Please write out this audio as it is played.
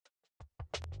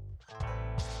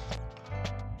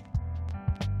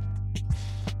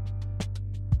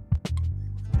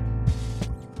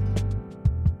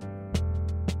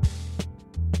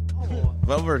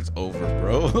Vinyl Verdict's over,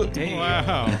 bro. Hey.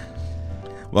 Wow.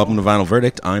 Welcome to Vinyl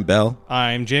Verdict. I'm Bell.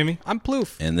 I'm Jamie. I'm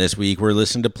Plouffe. And this week we're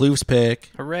listening to Plouffe's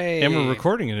pick. Hooray. And we're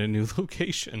recording in a new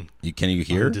location. Can you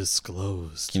hear?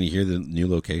 Undisclosed. Can you hear the new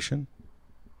location?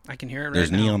 I can hear it right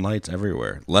There's now. neon lights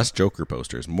everywhere. Less Joker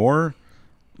posters. More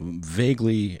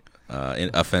vaguely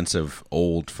offensive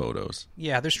old photos.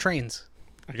 Yeah, there's trains.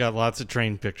 I got lots of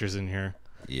train pictures in here.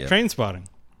 Yeah. Train Spotting.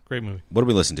 Great movie. What do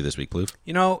we listen to this week, Plouffe?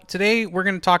 You know, today we're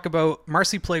going to talk about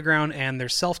Marcy Playground and their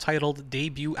self-titled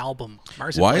debut album.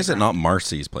 Marcy Why is it Playground. not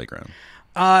Marcy's Playground?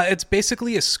 It's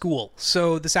basically a school.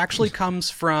 So this actually comes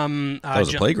from... That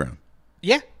was a playground.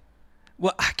 Yeah.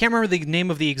 Well, I can't remember the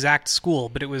name of the exact school,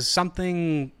 but it was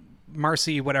something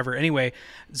Marcy whatever. Anyway,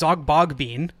 Zog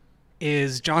Bogbean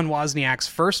is John Wozniak's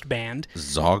first band.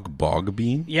 Zog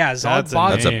Bogbean? Yeah, Zog That's a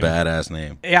Bog. That's a name. badass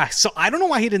name. Yeah, so I don't know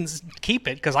why he didn't keep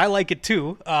it, because I like it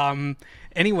too.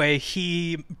 Anyway,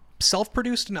 he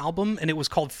self-produced an album, and it was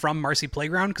called From Marcy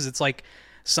Playground, because it's like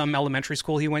some elementary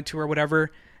school he went to or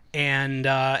whatever. And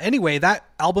anyway, that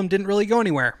album didn't really go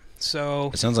anywhere.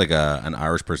 So It sounds like an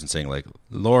Irish person saying, like,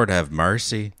 Lord have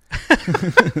mercy.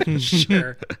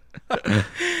 sure.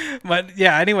 But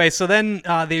yeah, anyway, so then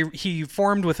he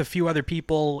formed with a few other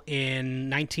people in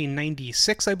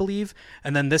 1996, I believe,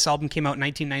 and then this album came out in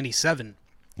 1997.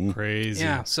 Crazy.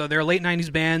 Yeah, so they're a late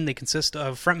 90s band. They consist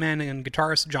of frontman and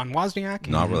guitarist John Wozniak.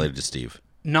 Not related to Steve.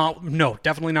 No,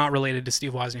 definitely not related to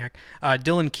Steve Wozniak.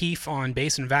 Dylan Keefe on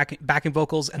bass and backing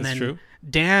vocals, and That's then true.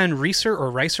 Dan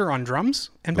Reiser on drums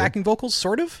and backing vocals,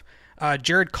 sort of.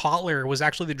 Jared Kotler was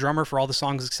actually the drummer for all the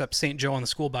songs except St. Joe on the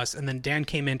School Bus, and then Dan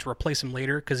came in to replace him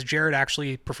later because Jared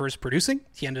actually prefers producing.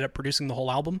 He ended up producing the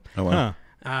whole album. Oh, wow.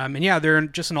 Huh. And yeah, they're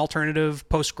just an alternative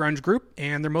post-grunge group,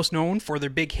 and they're most known for their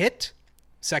big hit,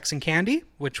 Sex and Candy,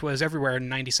 which was everywhere in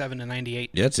 97 and 98.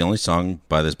 Yeah, it's the only song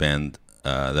by this band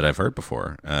that I've heard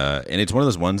before. And it's one of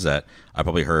those ones that I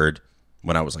probably heard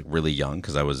when I was like really young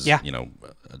because I was, Yeah. an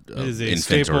is a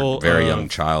infant staple or very of- young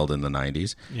child in the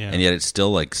 90s. Yeah. And yet it's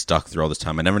still like stuck through all this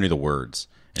time. I never knew the words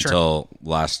until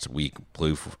last week.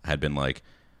 Plouffe had been like,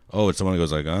 oh, it's someone who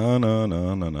goes like, oh, no,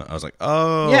 no, no, no. I was like,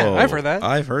 oh. Yeah, I've heard that.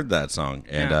 I've heard that song.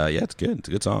 And yeah, it's good. It's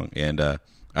a good song. And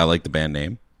I like the band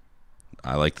name.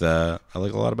 I like a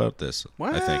lot about this.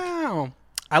 Wow. I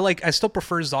think. I still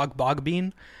prefer Zog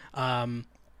Bogbean,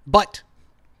 but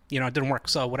it didn't work.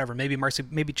 So whatever. Maybe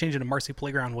changing to Marcy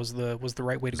Playground was the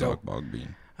right way to Zog go.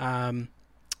 Bogbean.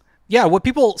 Yeah,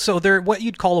 they're what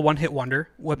you'd call a one-hit wonder.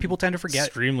 What people tend to forget.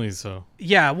 Extremely so.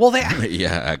 Yeah, well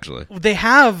Yeah, actually. they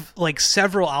have like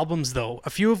several albums though, a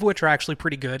few of which are actually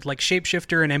pretty good. Like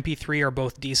Shapeshifter and MP3 are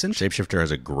both decent. Shapeshifter has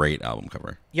a great album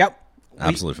cover. Yep.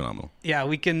 Absolutely phenomenal. Yeah,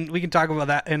 we can talk about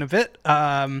that in a bit.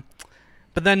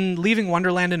 But then Leaving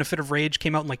Wonderland in a Fit of Rage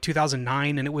came out in like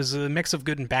 2009, and it was a mix of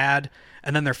good and bad.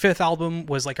 And then their fifth album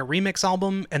was like a remix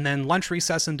album, and then Lunch,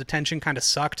 Recess, and Detention kind of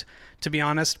sucked, to be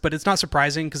honest. But it's not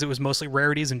surprising because it was mostly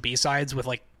rarities and B-sides with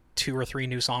like 2 or 3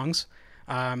 new songs.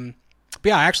 But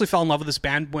yeah, I actually fell in love with this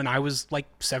band when I was like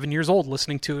 7 years old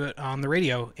listening to it on the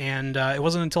radio. And it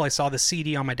wasn't until I saw the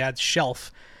CD on my dad's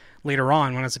shelf later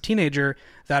on when I was a teenager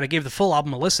that I gave the full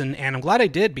album a listen, and I'm glad I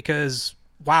did because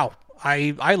wow,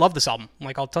 I love this album.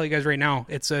 Like I'll tell you guys right now,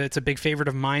 it's a big favorite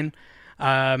of mine.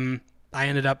 I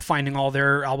ended up finding all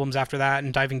their albums after that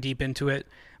and diving deep into it.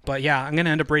 But yeah, I'm going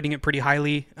to end up rating it pretty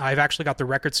highly. I've actually got the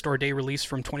Record Store Day release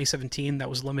from 2017 that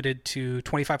was limited to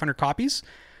 2,500 copies.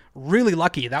 Really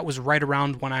lucky. That was right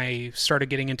around when I started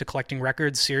getting into collecting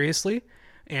records seriously.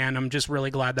 And I'm just really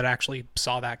glad that I actually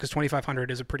saw that because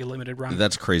 2,500 is a pretty limited run.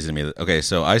 That's crazy to me. Okay,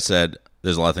 so I said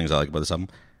there's a lot of things I like about this album.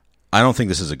 I don't think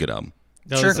this is a good album.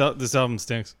 No, Sure. this album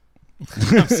stinks.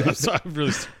 I'm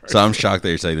really sorry. So I'm shocked that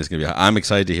you're saying this is going to be. I'm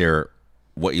excited to hear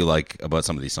what you like about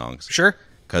some of these songs. Sure.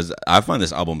 Because I find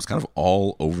this album is kind of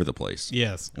all over the place.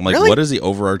 Yes. I'm like, Really? what is the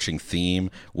overarching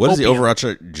theme? What is the Opium.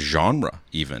 overarching genre,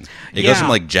 even? It Yeah. goes from,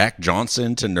 like, Jack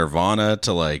Johnson to Nirvana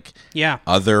to, like, Yeah.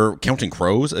 other Counting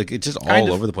Crows. Like, it's just Kind all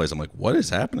of. over the place. I'm like, what is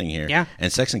happening here? Yeah.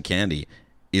 And Sex and Candy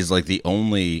is, like, the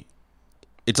only...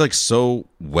 It's, like, so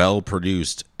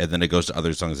well-produced, and then it goes to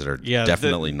other songs that are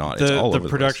definitely not. It's all over the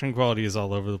production quality is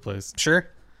all over the place. Sure.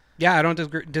 Yeah, I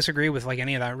don't disagree with like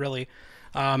any of that really.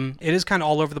 It is kind of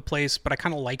all over the place, but I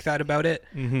kind of like that about it.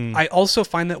 Mm-hmm. I also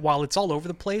find that while it's all over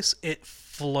the place, it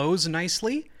flows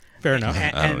nicely. Fair enough.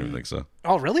 I don't even think so.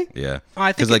 Oh, really? Yeah. Oh,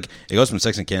 I think Because, like, it goes from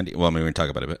Sex and Candy... Well, I mean, we can talk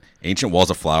about it, but Ancient Walls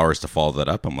of Flowers to follow that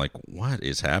up, I'm like, what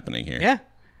is happening here? Yeah.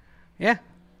 Yeah.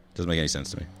 Doesn't make any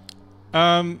sense to me.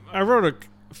 I wrote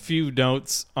a few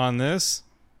notes on this.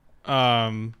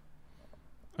 I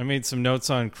made some notes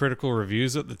on critical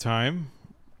reviews at the time.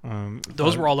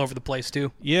 Those were all over the place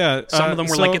too. Yeah. Some of them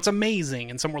were like, it's amazing,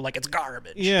 and some were like, it's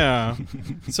garbage. Yeah.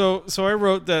 So I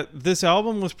wrote that this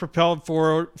album was propelled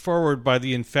forward by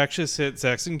the infectious hit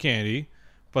Sex and Candy,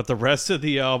 but the rest of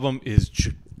the album is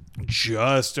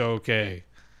just okay.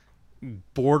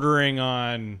 Bordering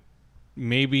on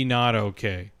maybe not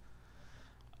okay.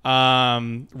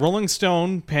 Rolling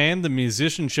Stone panned the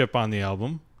musicianship on the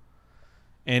album.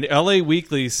 And LA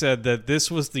Weekly said that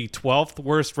this was the 12th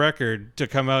worst record to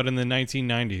come out in the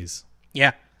 1990s.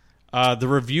 Yeah. The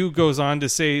review goes on to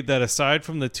say that aside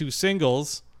from the 2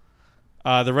 singles,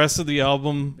 the rest of the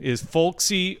album is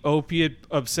folksy,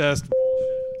 opiate-obsessed.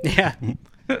 Yeah.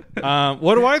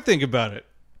 What do I think about it?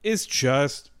 It's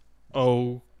just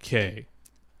okay.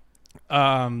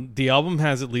 The album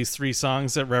has at least 3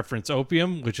 songs that reference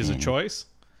opium, which is a choice.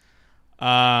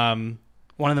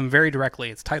 One of them very directly.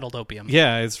 It's titled Opium.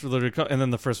 Yeah, it's literally called, and then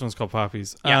the first one's called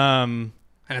Poppies. Yeah. And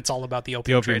it's all about the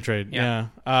opium trade. Yeah.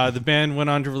 The band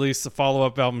went on to release the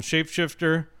follow-up album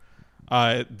Shapeshifter.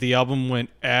 The album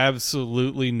went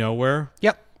absolutely nowhere.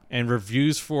 Yep. And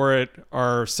reviews for it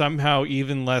are somehow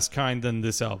even less kind than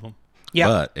this album. Yeah.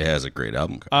 But it has a great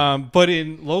album cover. But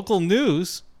in local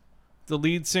news, the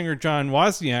lead singer John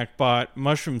Wozniak bought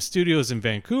Mushroom Studios in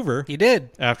Vancouver. He did.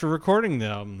 After recording the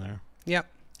album there. Yep.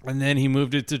 And then he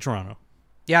moved it to Toronto.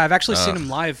 Yeah, I've actually seen him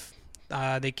live.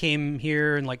 They came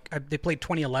here and they played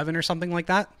 2011 or something like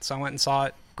that. So I went and saw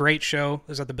it. Great show. It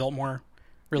was at the Biltmore.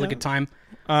 Really good time.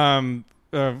 Fun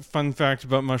fact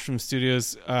about Mushroom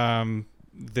Studios: Hart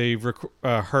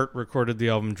recorded the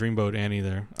album Dreamboat Annie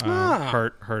there.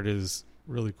 Hart is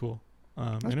really cool.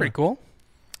 That's pretty cool.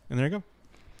 And there you go.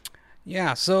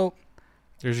 Yeah. So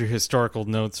there's your historical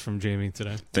notes from Jamie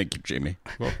today. Thank you, Jamie.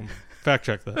 Welcome. Fact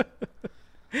check that.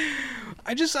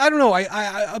 I don't know.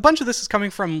 A bunch of this is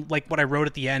coming from like what I wrote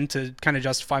at the end to kind of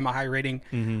justify my high rating.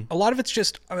 Mm-hmm. A lot of it's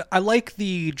just, I like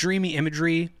the dreamy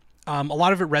imagery. A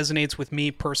lot of it resonates with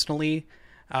me personally,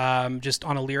 just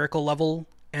on a lyrical level.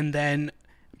 And then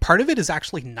part of it is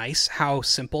actually nice how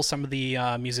simple some of the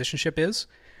musicianship is.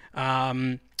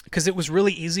 Because it was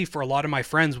really easy for a lot of my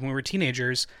friends when we were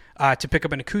teenagers to pick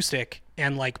up an acoustic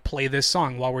and like play this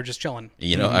song while we're just chilling.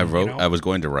 I was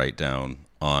going to write down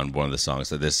on one of the songs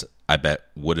that this, I bet,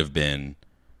 would have been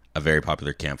a very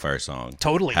popular campfire song.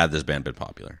 Totally. Had this band been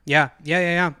popular. Yeah.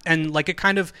 And like it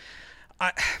kind of,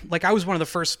 I was one of the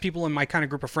first people in my kind of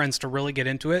group of friends to really get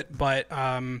into it. But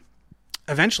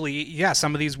eventually, yeah,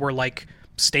 some of these were like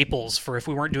staples for if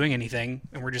we weren't doing anything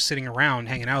and we're just sitting around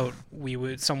hanging out,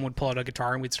 someone would pull out a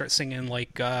guitar and we'd start singing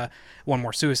like One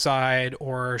More Suicide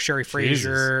or Sherry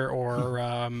Fraser or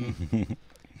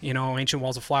Ancient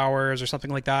Walls of Flowers or something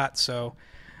like that. So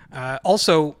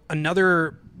also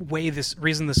another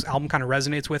reason this album kind of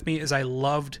resonates with me is I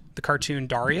loved the cartoon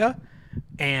Daria,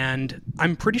 and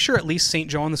I'm pretty sure at least St.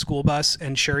 Joe on the School Bus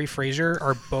and Sherry Fraser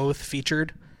are both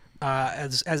featured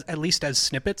as at least as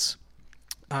snippets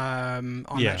on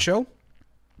that show.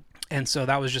 And so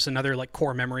that was just another like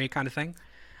core memory kind of thing.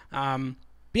 But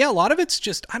yeah, a lot of it's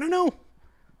just, I don't know.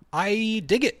 I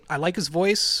dig it. I like his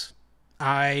voice.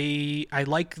 I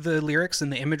like the lyrics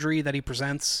and the imagery that he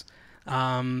presents.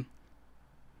 And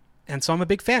so I'm a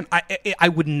big fan. I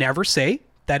would never say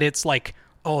that it's like,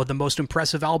 oh, the most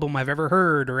impressive album I've ever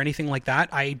heard or anything like that.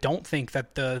 I don't think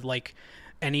that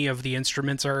any of the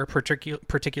instruments are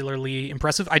particularly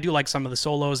impressive. I do like some of the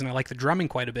solos and I like the drumming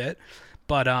quite a bit,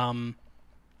 but I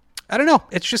don't know.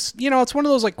 It's just, it's one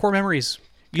of those like core memories.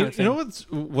 You know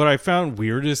what I found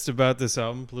weirdest about this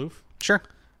album, Plouffe? Sure.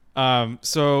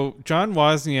 So John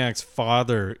Wozniak's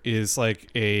father is like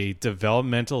a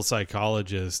developmental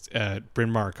psychologist at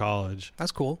Bryn Mawr College.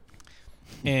 That's cool.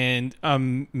 And a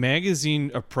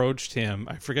magazine approached him.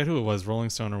 I forget who it was, Rolling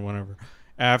Stone or whatever.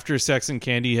 After Sex and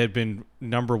Candy had been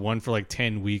number 1 for like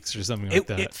 10 weeks or something like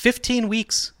that. 15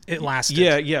 weeks it lasted.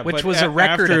 Yeah. Which was a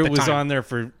record after at the it was time. on there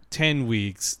for 10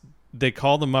 weeks, they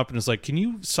called him up and was like, can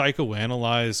you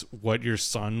psychoanalyze what your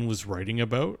son was writing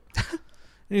about?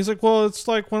 And he's like, well, it's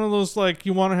like one of those, like,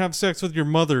 you want to have sex with your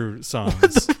mother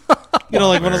songs.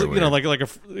 Like one of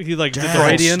those, he like did the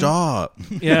Freudian. Stop.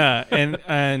 Yeah.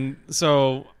 And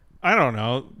so I don't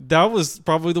know. That was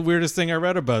probably the weirdest thing I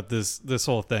read about this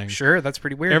whole thing. Sure. That's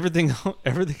pretty weird. Everything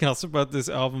else about this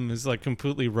album is like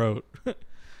completely rote.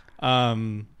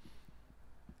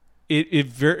 It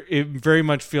very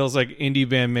much feels like indie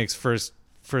band makes first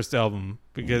album,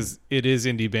 because it is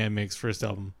indie band makes first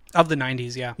album of the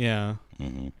 90s. Yeah. Yeah.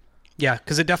 Mm-hmm. Yeah.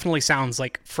 Cause it definitely sounds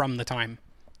like from the time.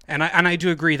 And I do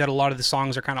agree that a lot of the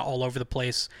songs are kind of all over the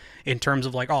place in terms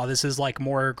of like, oh, this is like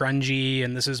more grungy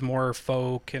and this is more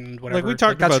folk and whatever. Like we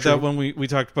talked that's about true. that when we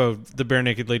talked about the Bare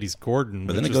Naked Ladies Gordon.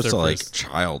 But then it goes to like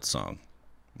child song.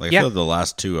 Like I feel the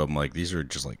last two, I'm like, these are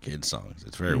just like kid songs.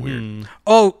 It's very weird.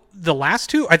 Oh, the last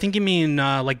two? I think you mean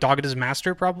like Dogged as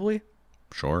Master, probably.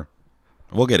 Sure.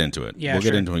 We'll get into it. Yeah, we'll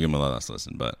sure. get into it and give them a last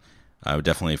listen. But I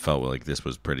definitely felt like this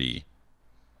was pretty.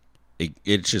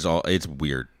 It's just all. It's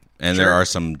weird, and there are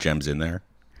some gems in there,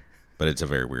 but it's a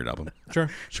very weird album. Sure.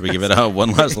 Should we give it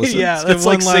one last listen? Yeah, Let's that's give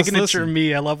like one last signature listen.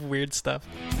 me. I love weird stuff.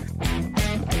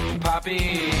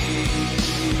 Poppies.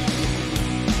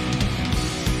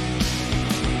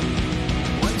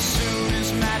 When soon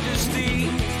as majesty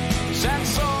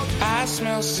sets off, I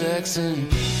smell sex and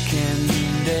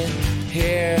candy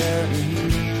here.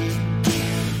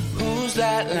 Who's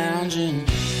that lounging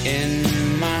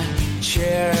in my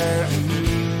chair?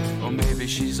 Or maybe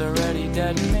she's already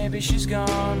dead and maybe she's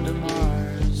gone to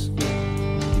Mars.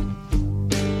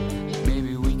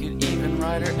 Maybe we could even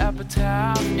write her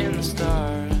epitaph in the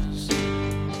stars.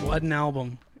 What an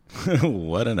album.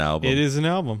 What an album! It is an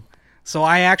album. So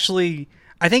I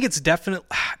think it's definitely,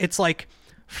 it's like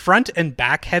front and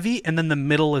back heavy, and then the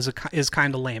middle is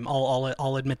kind of lame.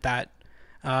 I'll admit that.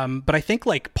 But I think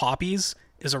like Poppies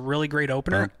is a really great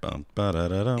opener.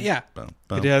 Yeah.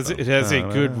 It has a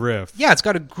good riff. Yeah, it's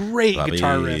got a great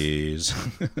guitar riff.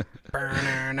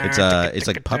 It's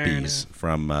like Puppies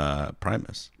from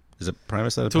Primus. Is it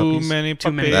Primus that Too Puppies? many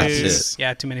Too many puppies. puppies.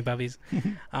 Yeah, too many puppies.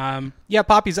 Yeah,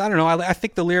 Poppies, I don't know. I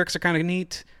think the lyrics are kind of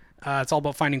neat. It's all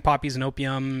about finding poppies and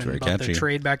opium and very about catchy. the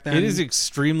trade back then. It is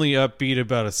extremely upbeat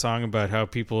about a song about how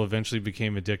people eventually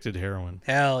became addicted to heroin.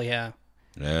 Hell yeah.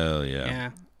 Hell yeah. Yeah.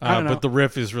 I don't know. But the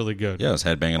riff is really good. Yeah, it's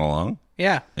headbanging along.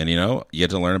 Yeah. And you get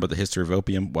to learn about the history of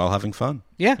opium while having fun.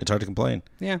 Yeah. It's hard to complain.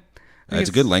 Yeah. It's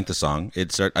a good length of song. I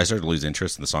started to lose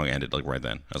interest, and the song ended like right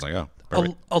then. I was like, oh,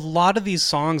 perfect. A lot of these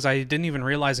songs I didn't even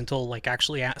realize until like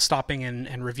actually stopping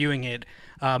and reviewing it.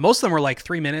 Most of them were like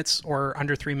 3 minutes or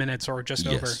under 3 minutes or just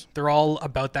over. Yes. They're all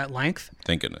about that length.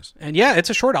 Thank goodness. And yeah, it's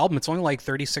a short album. It's only like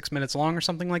 36 minutes long or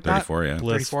something like 34, that. yeah.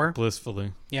 34?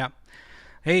 Blissfully. Yeah.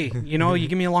 Hey, you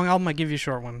give me a long album, I give you a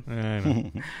short one. I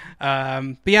know.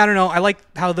 But yeah, I don't know. I like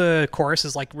how the chorus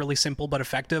is like really simple but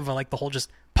effective. I like the whole just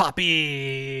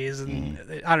poppies and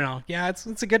I don't know. Yeah,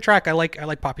 it's a good track. I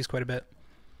like Poppies quite a bit.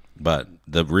 But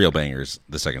the real banger's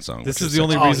the second song. This which is the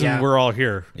only Oh, reason yeah. we're all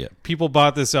here. Yeah. People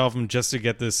bought this album just to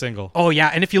get this single. Oh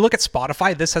yeah, and if you look at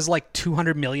Spotify, this has like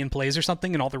 200 million plays or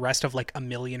something, and all the rest have like a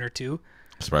million or two.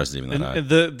 I'm surprised it's even that high. And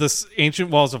the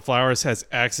Ancient Walls of Flowers has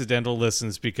accidental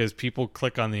listens because people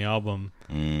click on the album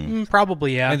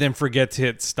Probably, yeah. and then forget to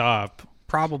hit stop.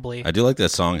 Probably. I do like that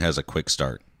song has a quick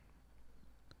start.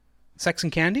 Sex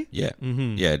and Candy? Yeah.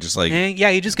 Yeah, just like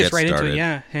Yeah, he just gets right into started. it.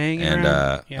 Yeah, hanging And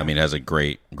around. Yeah. I mean, it has a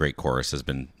great chorus. Has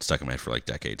been stuck in my head for like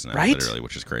decades now, Right? literally,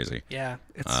 which is crazy. Yeah,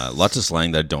 it's Lots of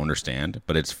slang that I don't understand,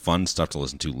 but it's fun stuff to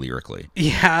listen to lyrically.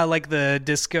 yeah, like the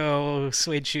disco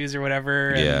suede shoes or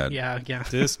whatever. And Yeah. yeah.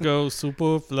 Disco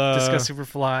Superfly. Disco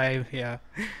Superfly. Yeah.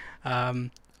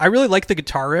 I really like the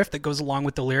guitar riff that goes along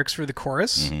with the lyrics for the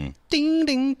chorus. Ding, ding,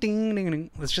 ding, ding,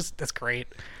 ding. That's great.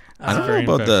 I don't know very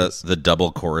about infectious. the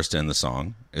double chorus to end the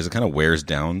song. Is it kind of wears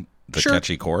down the Sure.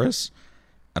 catchy chorus?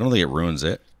 I don't think it ruins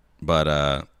it, but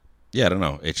yeah, I don't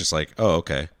know. It's just like, oh,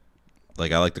 okay.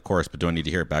 Like I like the chorus, but do I need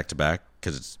to hear it back to back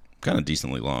because it's kind of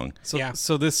decently long?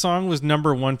 So this song was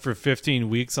number 1 for 15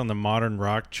 weeks on the modern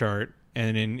rock chart,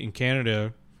 and in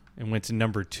Canada, it went to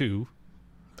number 2.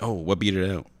 Oh, what beat it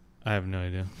out? I have no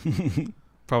idea.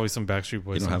 Probably some Backstreet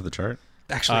Boys. You don't song. have the chart?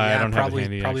 Actually, I yeah, don't have it probably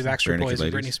handy, Backstreet Bare Naked Boys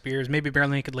and Ladies? Britney Spears, maybe Bare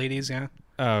Naked Ladies. Yeah.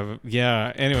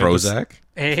 Yeah. Anyway, Prozac?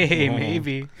 Hey,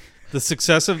 maybe. The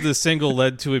success of this single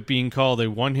led to it being called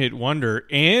a one-hit wonder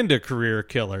and a career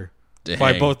killer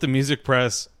by Dang. both the music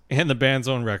press and the band's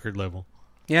own record label.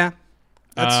 Yeah,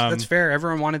 that's fair.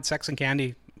 Everyone wanted Sex and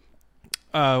Candy.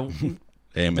 Amen.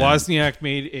 Wozniak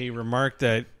made a remark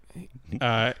that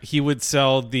he would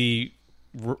sell the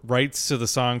rights to the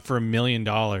song for $1 million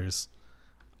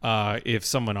if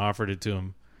someone offered it to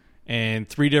him. And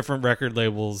 3 different record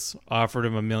labels offered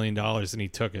him $1 million, and he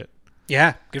took it.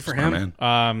 Yeah, good for Smart him.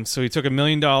 man. So he took $1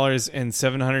 million and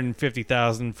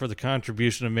 $750,000 for the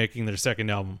contribution of making their second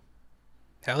album.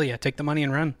 Hell yeah, take the money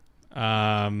and run.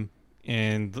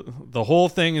 And the whole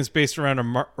thing is based around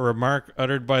a remark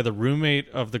uttered by the roommate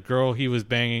of the girl he was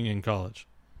banging in college.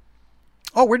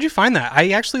 Oh, where'd you find that?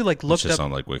 I actually like It's looked just up.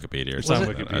 on like Wikipedia or It's on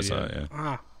something. I saw it, Wikipedia. yeah.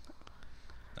 Ah.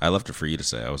 I left it for you to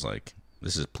say. I was like,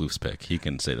 this is Plouffe's pick. He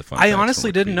can say the fun I facts from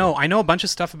honestly didn't Wikipedia. know. I know a bunch of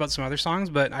stuff about some other songs,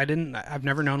 but I've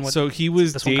never known what. So he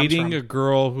was this one comes dating from. a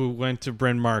girl who went to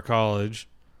Bryn Mawr College.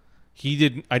 he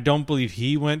didn't. I don't believe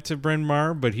he went to Bryn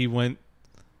Mawr, but he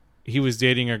was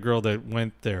dating a girl that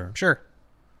went there. Sure.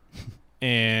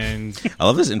 And I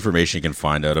love this information you can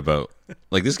find out about.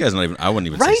 Like, this guy's not even, I wouldn't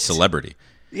even say Right? celebrity.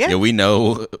 Yeah. We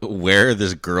know where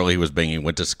this girl he was banging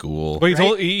went to school but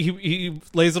Right? he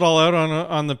lays it all out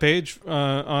on the page in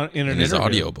an in his interview.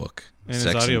 audiobook. In his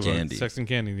Sex audiobook. and Candy. Sex and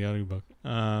Candy, the audiobook.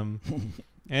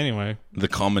 Anyway. The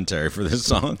commentary for this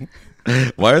song.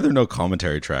 Why are there no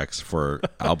commentary tracks for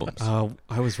albums?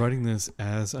 I was writing this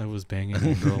as I was banging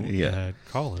a girl Yeah. at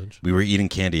college. We were eating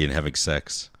candy and having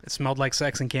sex. It smelled like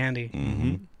sex and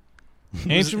candy.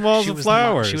 Ancient Walls of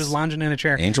Flowers. She was lounging in a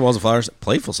chair. Angel Walls of Flowers,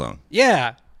 playful song.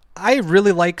 Yeah. I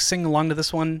really like singing along to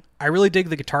this one. I really dig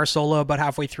the guitar solo about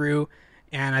halfway through,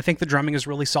 and I think the drumming is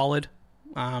really solid.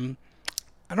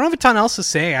 I don't have a ton else to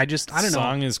say. I don't know. The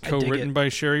song is I dig co-written it. by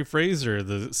Sherry Fraser,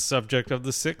 the subject of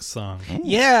the sixth song.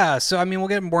 Yeah, so I mean, we'll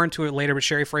get more into it later, but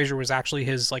Sherry Fraser was actually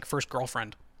his first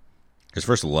girlfriend. His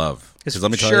first love. His- Because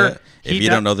let me tell sure, you, if he you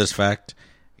don't know this fact,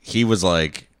 he was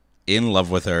like in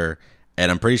love with her, and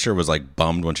I'm pretty sure was like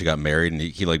bummed when she got married, and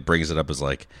he like brings it up as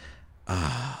like,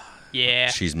 Yeah.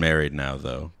 she's married now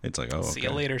though. It's like, oh, See you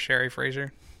okay. later, Sherry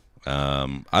Fraser.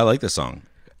 I like this song.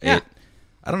 Yeah.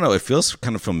 I don't know. It feels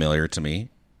kind of familiar to me,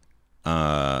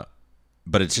 but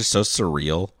it's just so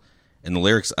surreal. And the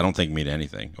lyrics, I don't think mean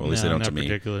anything. Or at least they don't not to me.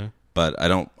 particularly. But I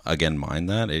don't, again, mind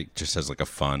that. It just has like a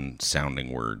fun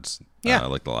sounding words. Yeah.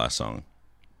 Like the last song.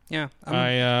 Yeah.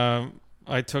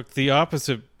 I took the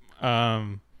opposite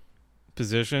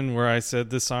position where I said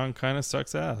this song kind of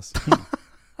sucks ass.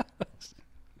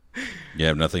 You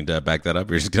have nothing to back that up?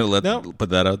 You're just going to put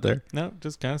that out there? No,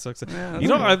 just kind of sucks. Yeah, You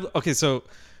know, okay, so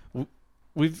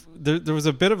there was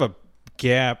a bit of a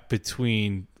gap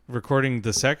between recording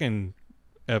the second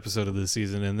episode of this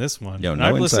season and this one. Yo, And no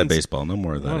I've inside listened- baseball. No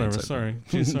more of that. Whatever, inside sorry.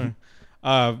 Jeez, sorry.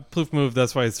 Plouffe moved,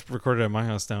 that's why it's recorded at my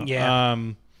house now. Yeah.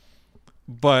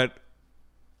 But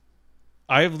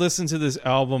I've listened to this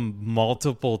album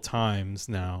multiple times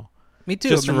now. Me too.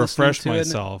 Just I've to been listening refresh to it in-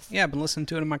 myself. Yeah, I've been listening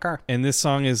to it in my car. And this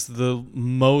song is the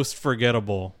most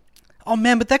forgettable. Oh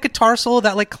man, but that guitar solo,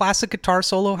 that like classic guitar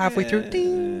solo halfway through.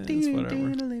 Ding, it's ding, whatever.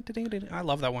 ding, ding, ding. I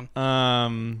love that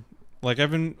one. Like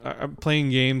I'm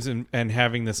playing games and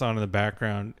having this on in the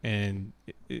background and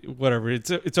whatever.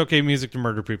 It's okay music to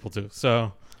murder people too.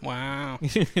 So Wow.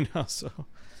 you know, so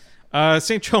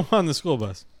St. Joe on the school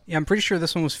bus. Yeah, I'm pretty sure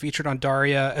this one was featured on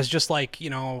Daria as just like,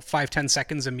 5-10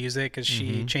 seconds of music as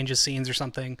she changes scenes or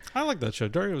something. I like that show.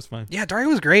 Daria was fun. Yeah, Daria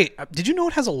was great. Did you know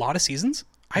it has a lot of seasons?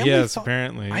 Yes,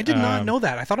 apparently. I did not know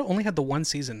that. I thought it only had the one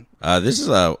season. This is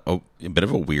a bit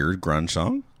of a weird grunge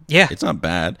song. Yeah. It's not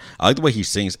bad. I like the way he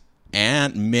sings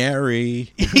Aunt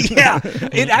Mary. Yeah,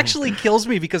 it actually kills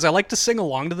me because I like to sing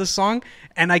along to this song,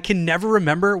 and I can never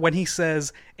remember when he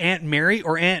says Aunt Mary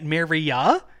or Aunt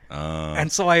Maria. And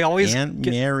so I always Aunt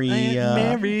get, Maria.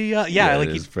 Aunt Maria. Yeah, like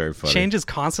it is very funny. changes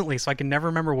constantly, so I can never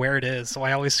remember where it is. So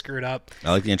I always screw it up.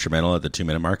 I like the instrumental at the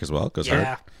 2-minute mark as well. Goes Yeah.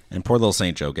 hard. And poor little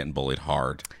St. Joe getting bullied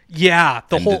hard. Yeah,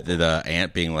 the And whole the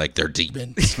aunt being like, they're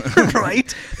demons.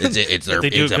 right. It's their They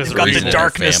do it's a 'cause They've got prison the in their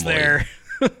darkness family. there.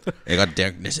 They got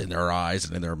darkness in their eyes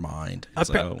and in their mind.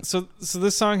 So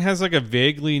this song has like a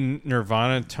vaguely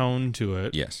Nirvana tone to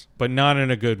it. Yes. But not in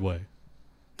a good way.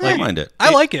 I don't mind it.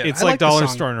 I like it. It's I like like the Dollar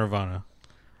song. Store Nirvana.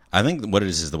 I think what it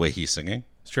is the way he's singing.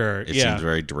 Sure. It yeah. seems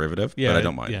very derivative, yeah, but I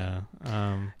don't mind. Yeah.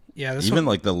 Yeah, this Even one,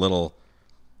 like the little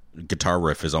guitar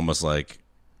riff is almost like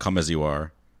 "Come as You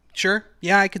Are." sure.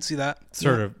 Yeah, I could see that.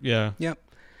 Sort of. Yeah. Yep.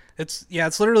 It's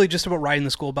literally just about riding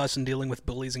the school bus and dealing with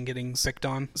bullies and getting sicked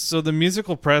on. So the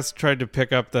musical press tried to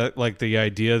pick up that like the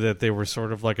idea that they were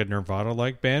sort of like a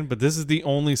Nirvana-like band, but this is the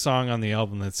only song on the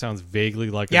album that sounds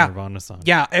vaguely like a Nirvana song.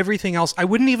 Yeah, everything else. I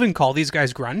wouldn't even call these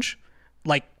guys grunge.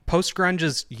 Like post-grunge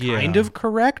is kind of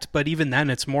correct, but even then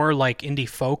it's more like indie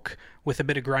folk with a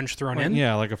bit of grunge thrown in.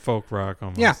 Yeah, like a folk rock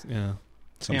almost. Yeah. Yeah.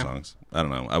 Some Yeah. songs. I don't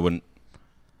know.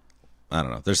 I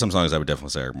don't know. There's some songs I would definitely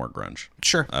say are more grunge.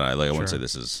 Sure. I wouldn't say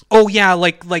this is. Oh yeah,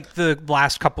 like the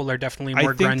last couple are definitely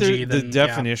more I think grungy the than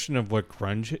definition of what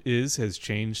grunge is has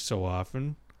changed so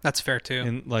often. That's fair too.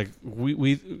 And like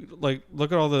we like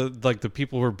look at all the like the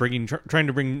people who are trying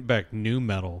to bring back new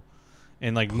metal,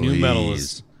 and like new metal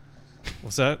is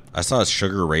what's that? I saw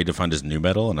Sugar Ray defund his new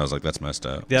metal, and I was like, that's messed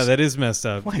up. Yeah, that is messed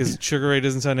up because Sugar Ray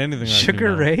doesn't sound anything like Sugar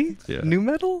new metal. Ray? Yeah. New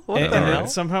metal? What And the then hell?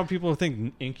 somehow people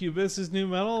think Incubus is new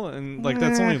metal, and like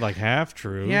that's only like half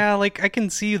true. Yeah, like I can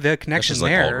see the connection just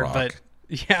like there, alt but rock.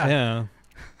 yeah. Yeah.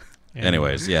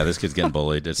 Anyways, yeah, this kid's getting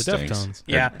bullied. It The stinks. Deftones.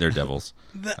 They're, Yeah. they're devils.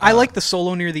 I like the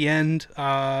solo near the end.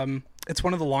 It's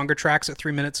one of the longer tracks at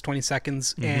 3 minutes 20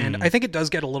 seconds, and I think it does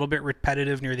get a little bit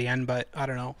repetitive near the end. But I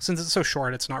don't know, since it's so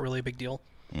short, it's not really a big deal.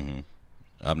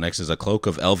 Up next is A Cloak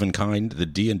of Elven Kind, the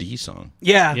D&D song.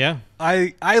 Yeah, Yeah.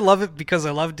 I love it because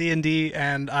I love D&D,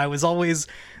 and I was always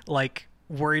like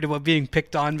worried about being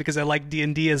picked on because I liked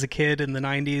D&D as a kid in the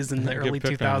 90s and the Get early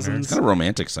picked on, 2000s. Kind of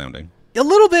romantic sounding. A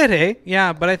little bit, eh?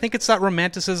 Yeah, but I think it's that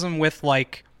romanticism with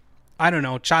like, I don't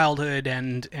know, childhood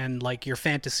and like your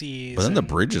fantasies. But then the and-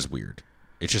 bridge is weird.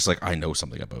 It's just like, I know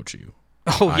something about you.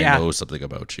 Oh yeah, I know something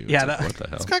about you. It's Yeah, like, that- what the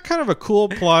hell? It's got kind of a cool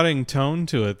plotting tone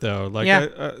to it, though. Like,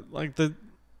 Yeah. like the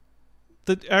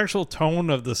actual tone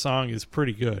of the song is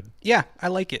pretty good. yeah, I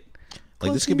like it.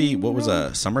 Like this could be, what was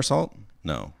a somersault?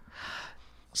 No.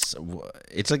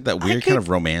 It's like that weird kind of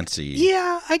romancy.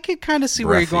 Yeah, I could kind of see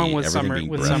where you're going with Everything being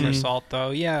breathy. Somersault,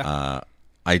 though. Yeah,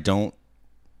 I don't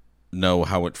know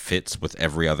how it fits with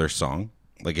every other song.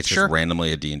 Like it's Sure. just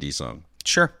randomly a D&D song,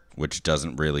 sure. which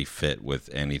doesn't really fit with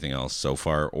anything else so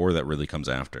far, or that really comes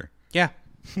after. Yeah,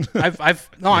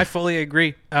 I fully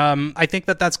agree. I think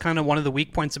that's kind of one of the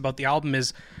weak points about the album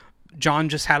is John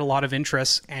just had a lot of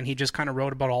interests and he just kind of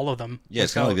wrote about all of them. Yeah,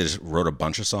 it's kind of like they just wrote a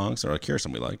bunch of songs. They're like, here's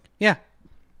some we like. Yeah.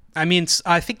 I mean,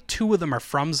 I think 2 of them are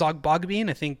from Zog Bogbean.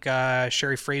 I think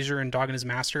Sherry Fraser and Dog and His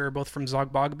Master are both from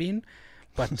Zog Bogbean.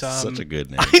 But Such a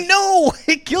good name. I know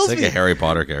it kills It's like me. a Harry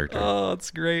Potter character. Oh, it's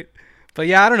great. But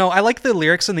yeah, I don't know. I like the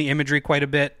lyrics and the imagery quite a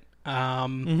bit. But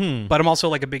I'm also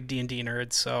like a big D&D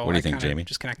nerd, so What do you I think, kinda Jamie?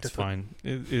 Just connect It's with it. fine.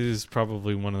 It is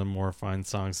probably one of the more fine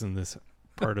songs in this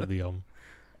part of the album.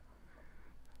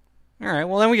 All right.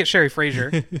 Well, then we get Sherry Fraser.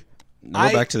 Go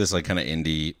back to this like kind of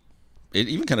indie. It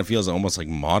even kind of feels almost like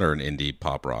modern indie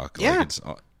pop rock. Yeah.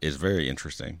 Like it's very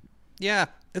interesting. Yeah,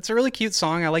 it's a really cute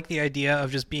song. I like the idea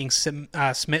of just being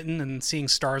smitten and seeing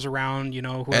stars around. You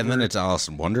know, whoever. And then it's Alice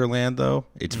in Wonderland, though.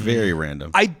 It's very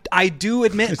random. I do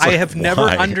admit It's I like, have never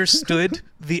why? understood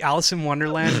the Alice in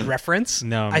Wonderland reference.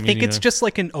 No, I me think it's neither. just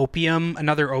like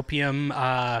another opium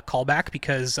callback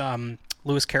because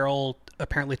Lewis Carroll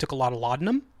apparently took a lot of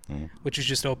laudanum, which is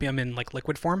just opium in like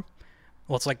liquid form.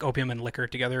 Well, it's like opium and liquor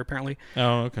together apparently.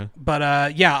 Oh, okay.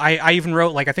 But yeah, I even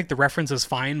wrote like I think the reference is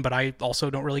fine, but I also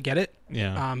don't really get it.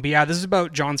 Yeah. But yeah, this is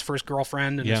about John's first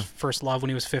girlfriend and Yeah. his first love when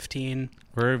he was 15.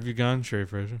 Where have you gone, Sherry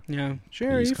Fraser? Yeah,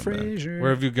 Sherry Please come back. Fraser. Where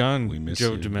have you gone, We miss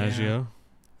Joe you. DiMaggio? Yeah.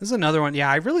 This is another one. Yeah,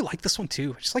 I really like this one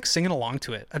too. I just like singing along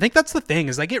to it. I think that's the thing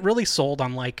is I get really sold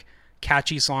on like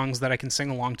catchy songs that I can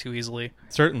sing along to easily.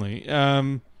 Certainly.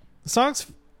 The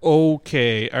song's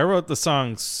okay. I wrote the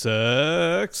song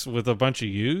sucks with a bunch of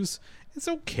U's. It's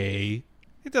okay.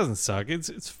 It doesn't suck.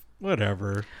 It's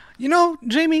whatever. You know,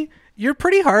 Jamie, you're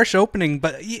pretty harsh opening,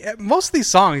 but most of these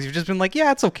songs you've just been like,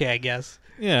 yeah, it's okay, I guess.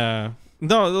 Yeah.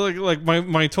 No, like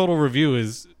my total review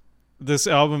is this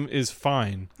album is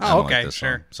fine. I Oh, don't okay, like this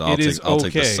sure. song. So I'll It is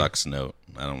take the okay. sucks note.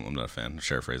 I'm not a fan of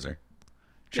Sherry Fraser.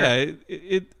 Sure. Yeah,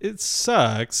 it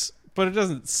sucks, but it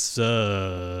doesn't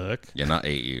suck. Yeah, not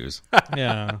 8 U's.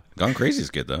 Yeah. Gone Crazy is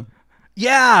good though.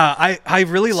 Yeah, I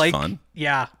really like. fun.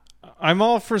 Yeah, I'm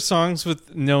all for songs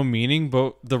with no meaning,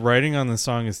 but the writing on the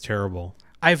song is terrible.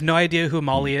 I have no idea who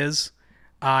Molly is.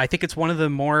 I think it's one of the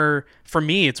more, for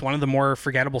me, it's one of the more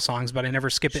forgettable songs, but I never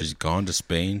skip She's it. gone to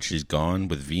Spain. She's gone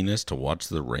with Venus to watch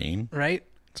the rain. Right?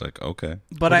 It's like, okay.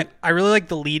 But I really like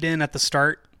the lead in at the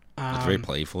start. It's a very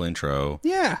playful intro,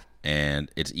 Yeah. and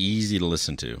it's easy to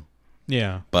listen to.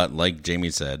 Yeah. But like Jamie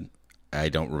said, I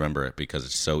don't remember it because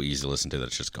it's so easy to listen to that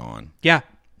it's just gone. Yeah.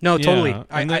 No, totally. Yeah,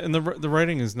 and the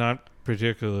writing is not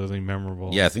particularly memorable.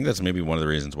 Yeah, I think that's maybe one of the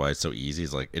reasons why it's so easy.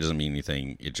 Is like it doesn't mean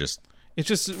anything. It just It's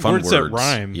just fun words that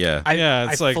rhyme. Yeah.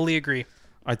 Yeah, it's I like- fully agree.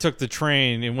 I took the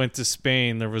train and went to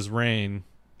Spain. There was rain.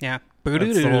 Yeah. That's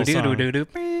the whole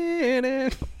song. Yeah,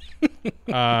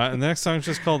 And the next song's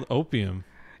just called Opium.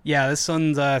 this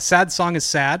one's sad song is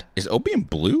sad. Is Opium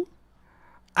blue?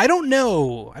 I don't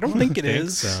know. I don't think it think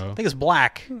is. so. I think it's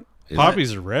black. Is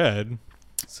Poppies are red.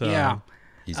 So Yeah.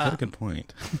 He's got a good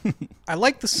point. I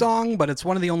like the song, but it's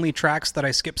one of the only tracks that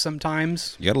I skip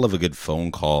sometimes. You gotta love a good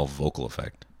phone call vocal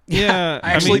effect. Yeah,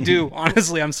 I actually mean, do.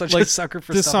 Honestly, I'm such a Like, sucker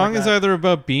for the stuff song like is that. either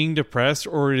about being depressed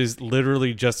or it is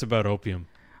literally just about opium.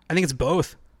 I think it's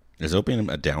both. Is Opium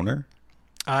a downer?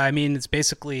 I mean, it's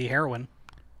basically heroin.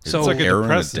 Is So, It's like a heroin a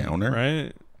depressant, downer?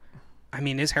 right? I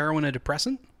mean, is heroin a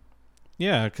depressant?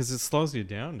 Yeah, because it slows you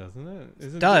down, doesn't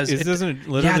it? Does. It It- doesn't Yeah,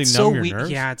 literally it's numb so your weird. nerves.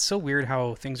 Yeah, it's so weird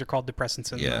how things are called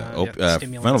depressants and Yeah.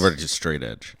 stimulants. Final Verdict is straight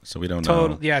edge, so we don't know.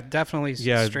 Total. Yeah, definitely.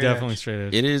 Yeah, straight definitely edge. straight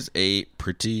edge. It is a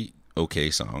pretty okay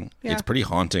song. Yeah. It's pretty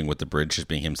haunting with the bridge just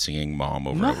being him singing "Mom"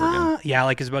 over and over again. Yeah,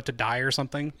 like he's about to die or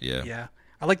something. Yeah. Yeah.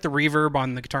 I like the reverb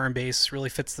on the guitar and bass. Really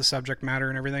fits the subject matter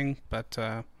and everything. But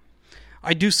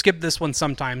I do skip this one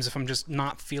sometimes if I'm just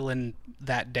not feeling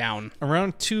that down.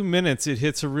 Around 2 minutes, it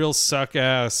hits a real suck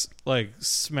ass like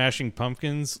Smashing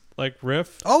Pumpkins like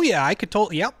riff. Oh yeah, I could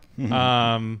totally. Yep.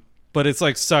 But it's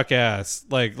like suck ass,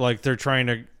 like they're trying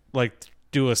to like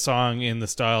do a song in the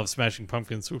style of Smashing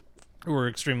Pumpkins, who were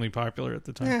extremely popular at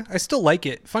the time. Yeah, I still like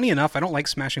it. Funny enough, I don't like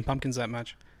Smashing Pumpkins that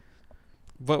much.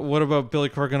 But what about Billy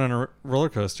Corgan on a roller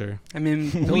coaster? I mean,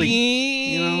 Billy,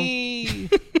 you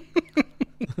know.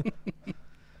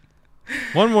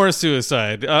 One more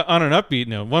suicide. On an upbeat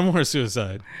note, one more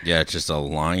suicide. Yeah, it's just a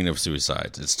line of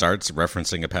suicides. It starts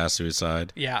referencing a past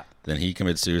suicide. Yeah. Then he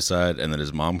commits suicide, and then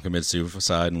his mom commits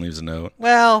suicide and leaves a note.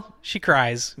 Well, she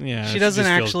cries. Yeah, she she doesn't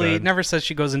just feels actually. bad. Never says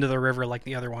she goes into the river like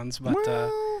the other ones, but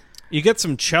You get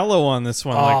some cello on this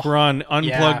one, like we're on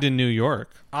Unplugged yeah. in New York.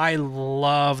 I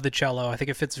love the cello. I think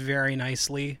it fits very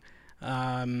nicely.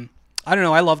 I don't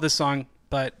know. I love this song,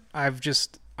 but I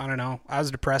don't know. I was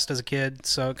depressed as a kid,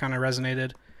 so it kind of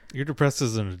resonated. You're depressed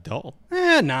as an adult.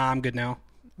 Nah, I'm good now.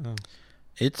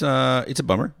 It's a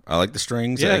bummer. I like the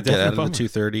strings. Yeah, I get out of the definitely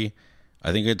 230.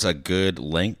 I think it's a good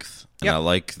length, and Yep. I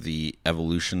like the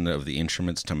evolution of the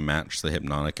instruments to match the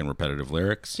hypnotic and repetitive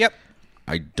lyrics. Yep.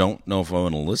 I don't know if I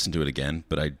want to listen to it again,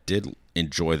 but I did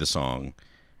enjoy the song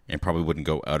and probably wouldn't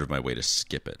go out of my way to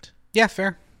skip it. Yeah,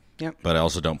 fair. Yep. But I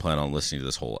also don't plan on listening to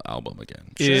this whole album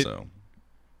again. It- So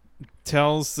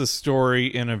Tells the story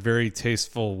in a very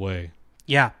tasteful way.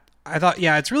 Yeah. I thought,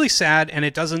 it's really sad, and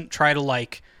it doesn't try to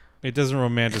like. It doesn't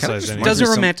romanticize anything. Doesn't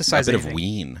romanticize a bit anything. of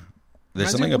Ween. There's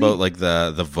Reminds something me of about Ween. like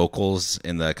the vocals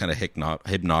and the kind of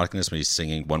hypnoticness when he's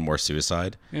singing "One More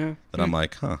Suicide." Yeah. That I'm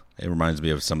like, it reminds me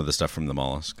of some of the stuff from the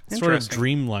Mollusk. Sort of Interesting.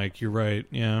 dreamlike. You're right.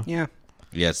 Yeah, Yeah.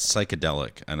 Yeah, it's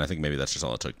psychedelic, and I think maybe that's just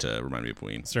all it took to remind me of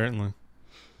Ween. certainly.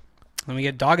 Then we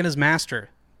get Dog and His Master.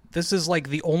 This is like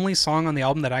the only song on the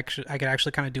album that I could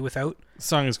actually kind of do without. The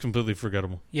song is completely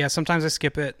forgettable. Yeah, sometimes I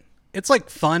skip it. It's like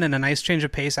fun and a nice change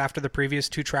of pace after the previous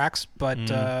two tracks, but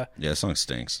Yeah, the song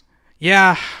stinks.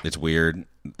 yeah, It's weird.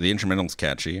 The instrumental's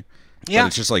catchy. Yeah. But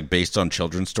it's just like based on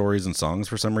children's stories and songs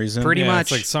for some reason. Pretty Yeah,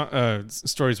 much. It's like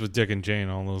stories with Dick and Jane,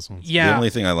 all those ones. yeah. The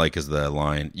only thing I like is the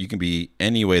line, "You can be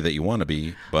any way that you want to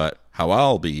be, but how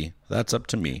I'll be, that's up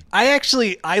to me." I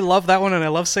love that one and I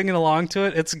love singing along to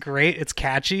it. It's great. It's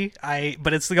catchy.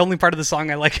 But it's the only part of the song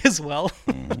I like as well.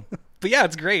 But yeah,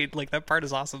 it's great. Like that part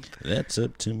is awesome. That's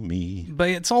up to me. But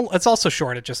it's also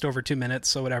short at just over 2 minutes,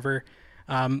 so whatever.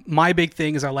 My big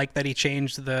thing is I like that he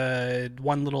changed the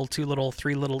 1 little, 2 little,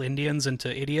 3 little Indians into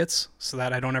idiots, so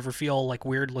that I don't ever feel like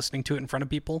weird listening to it in front of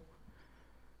people.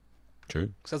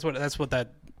 True. 'Cause that's what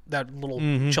that little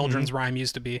children's rhyme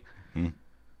used to be.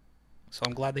 So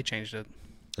I'm glad they changed it.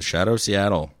 The Shadow of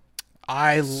Seattle.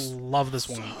 I love this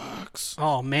one.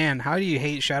 Oh man, how do you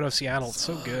hate Shadow of Seattle? It's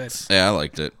so good. Yeah, I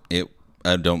liked it.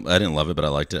 I didn't love it, but I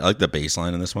liked it. I like the bass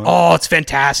line in this one. Oh, it's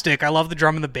fantastic. I love the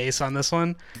drum and the bass on this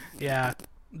one. Yeah.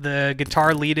 The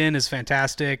guitar lead in is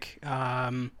fantastic.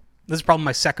 This is probably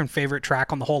my second favorite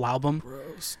track on the whole album.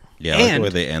 Yeah, I like the And- way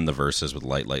they end the verses with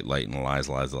light, light, light, and lies,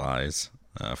 lies, lies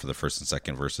for the first and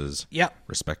second verses, Yeah.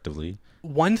 respectively.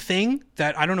 One thing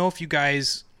that I don't know if you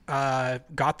guys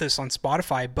got this on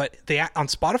Spotify, but on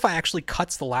Spotify actually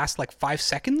cuts the last like 5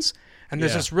 seconds, and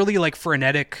there's Yeah. this really like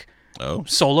frenetic Oh,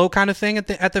 solo kind of thing at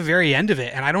the very end of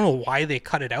it, and I don't know why they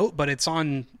cut it out, but it's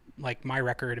on like my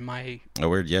record and my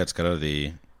weird. Yeah, it's cut out of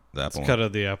the Apple. Cut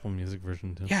out the Apple Music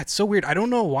version too. yeah, it's so weird. I don't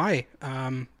know why.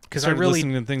 Because I Started really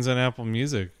listening to things on Apple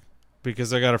Music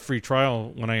because I got a free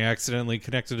trial when I accidentally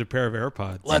connected a pair of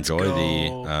AirPods. Let's Enjoy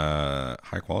go. the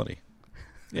high quality.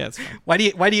 Yeah, it's fine.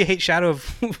 Why do you hate Shadow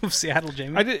of Seattle,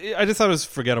 Jamie? I just thought it was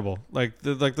forgettable. Like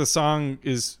the song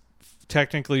is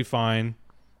technically fine.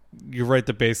 You're right.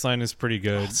 The bass line is pretty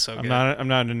good. it's so I'm good.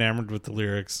 not enamored with the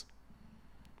lyrics.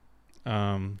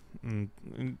 And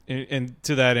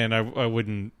to that end, I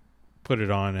wouldn't put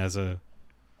it on as I'm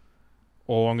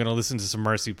going to listen to some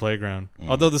Marcy Playground.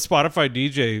 Although the Spotify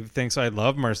DJ thinks I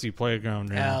love Marcy Playground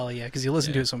now. Hell yeah, because you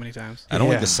listen to it so many times. I don't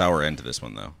like Yeah. the sour end to this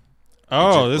one though.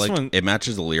 Oh, It's this like, one. it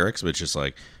matches the lyrics, but it's just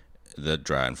like the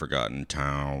dry and forgotten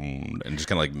town, and just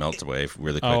kind of like melts away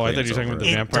really quickly. Oh, I and thought it's you were talking over. about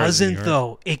the It Vampires in New doesn't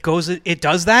York. though. It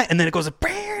does that, and then it goes.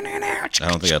 I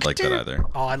don't think I'd like that either.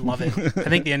 Oh, I love it. I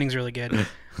think the ending's really good,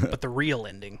 but the real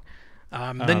ending.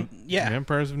 Then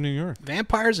Vampires of New York.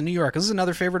 Vampires in New York. This is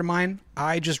another favorite of mine.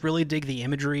 I just really dig the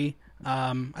imagery.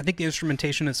 I think the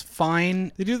instrumentation is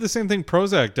fine. They do the same thing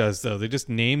Prozac does, though. They just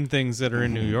name things that are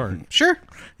in New York. Sure.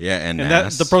 Yeah, and And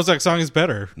Nas, the Prozac song is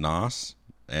better. Nas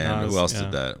And Nas, who else yeah.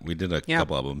 did that? We did a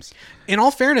couple albums. In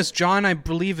all fairness, John, I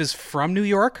believe, is from New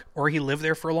York, or he lived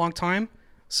there for a long time.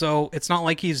 So it's not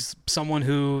like he's someone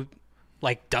who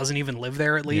like doesn't even live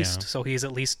there at least. Yeah. So he's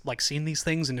at least like seen these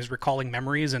things and is recalling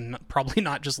memories, and probably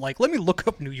not just like, let me look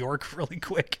up New York really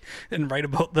quick and write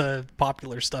about the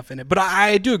popular stuff in it. But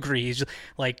I do agree. He's just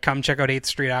like, come check out 8th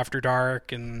Street After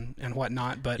Dark and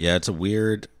whatnot. But Yeah, it's a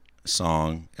weird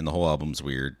song, and the whole album's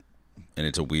weird. And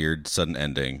it's a weird sudden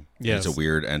ending. Yes. It's a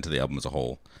weird end to the album as a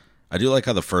whole. I do like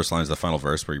how the first line is the final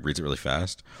verse where he reads it really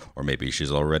fast. Or maybe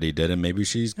she's already dead and maybe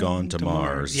she's gone to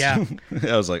Mars. Yeah.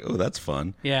 I was like, oh, that's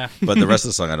fun. yeah. But the rest of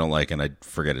the song I don't like, and I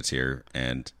forget it's here.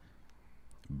 And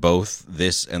both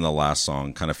this and the last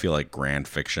song kind of feel like grand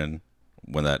fiction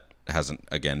when that hasn't,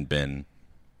 again, been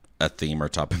a theme or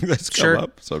topic that's Sure. come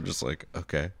up. So I'm just like,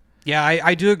 okay. Yeah,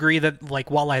 I do agree that, like,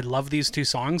 while I love these two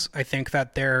songs, I think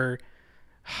that they're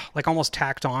like almost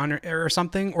tacked on or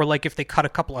something, or like if they cut a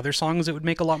couple other songs, it would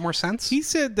make a lot more sense. He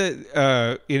said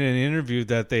that in an interview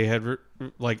that they had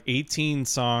like 18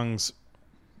 songs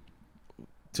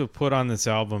to put on this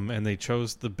album, and they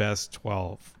chose the best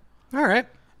 12. All right.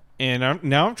 And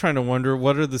I'm trying to wonder,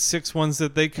 what are the 6 ones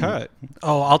that they cut?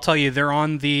 Oh, I'll tell you, they're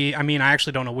on the, I mean, I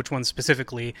actually don't know which one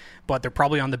specifically, but they're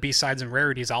probably on the B-Sides and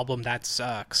Rarities album. That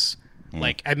sucks.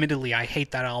 Like, admittedly, I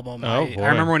hate that album. Oh, I boy.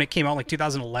 remember when it came out, like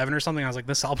 2011 or something. I was like,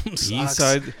 this album sucks.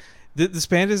 B-side. This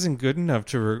band isn't good enough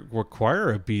to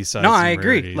require a B-side. No, I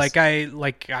agree.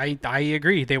 I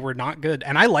agree. They were not good,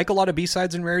 and I like a lot of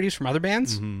B-Sides and Rarities from other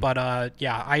bands. But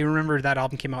yeah, I remember that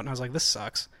album came out, and I was like, this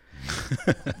sucks.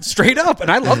 Straight up,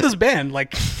 and I love this band.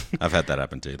 Like, I've had that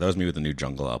happen too. That was me with the new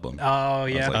Jungle album. oh I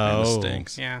was yeah, like, man, this Oh.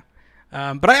 stinks. yeah.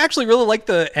 But I actually really like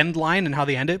the end line and how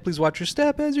they end it. Please watch your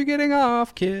step as you're getting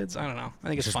off, kids. I don't know. I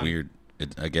think It's it's just fun. weird.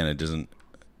 It doesn't.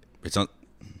 It's not.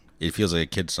 It feels like a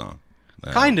kid's song.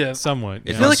 Kind of. Somewhat.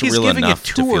 It Yeah. feel like feels he's real giving a enough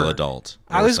to feel tour. adult.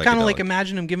 I or was kind of like psychedelic.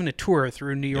 imagine him giving a tour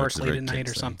through New York it's a late very at night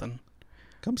kids or thing. something.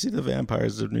 Come see the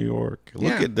vampires of New York.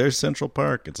 Look Yeah. at there's Central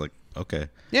Park. It's like, okay.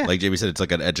 Yeah. Like JB said, it's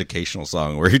like an educational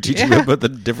song where you're teaching Yeah. them about the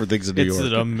different things in New It's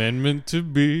York. an amendment to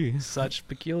be. Such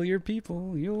peculiar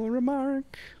people, you'll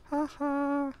remark. Ha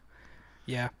ha.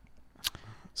 Yeah.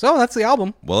 So that's the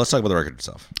album. Well, let's talk about the record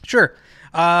itself. Sure.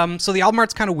 So the album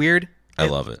art's kind of weird. I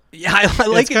love it. Yeah, I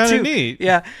like It's it kinda too. neat.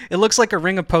 Yeah, it looks like a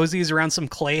ring of posies around some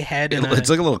clay head. And It's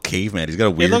like a little caveman. He's got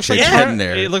a weird looks shaped like head in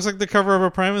there. It looks like the cover of a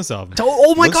Primus album.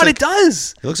 oh my looks god, like- it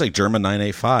does. It looks like German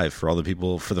 985 for all the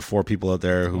people, for the 4 people out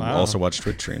there who Wow. also watch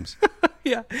Twitch streams.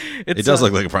 Yeah, It does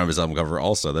look like a Primus album cover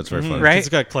also. That's very funny. Right? It's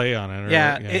got clay on it.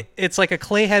 Yeah, Right? it's like a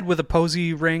clay head with a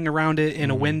posy ring around it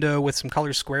in a window with some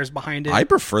color squares behind it. I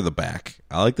prefer the back.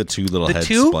 I like the 2 little The heads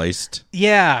 2? spliced.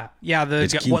 Yeah,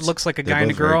 It's cute. what looks like a They're guy and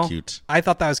a both very girl. cute. I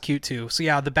thought that was cute too. So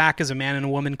yeah, the back is a man and a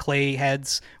woman clay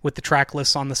heads with the track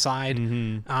lists on the side.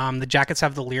 The jackets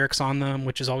have the lyrics on them,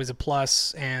 which is always a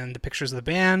plus, and the pictures of the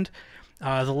band.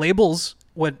 The labels.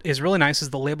 What is really nice is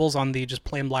the labels on the just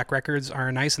plain black records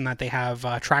are nice in that they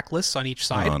have track lists on each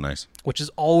side. Oh, nice. Which is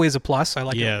always a plus. I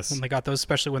like Yes. it when they got those,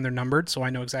 especially when they're numbered, so I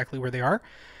know exactly where they are.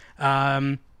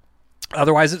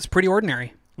 Otherwise, it's pretty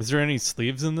ordinary. Is there any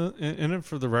sleeves in it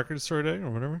for the record store day or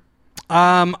whatever?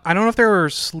 I don't know if there were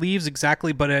sleeves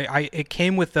exactly, but it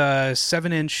came with a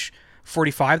 7-inch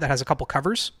 45 that has a couple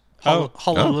covers.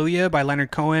 Hallelujah by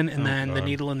Leonard Cohen, and then God. The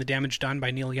Needle and the Damage Done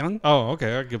by Neil Young. Oh,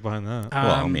 okay. I'll get behind that.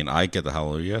 Well, I mean, I get the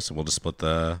Hallelujah, so we'll just split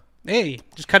the... Hey,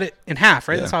 just cut it in half,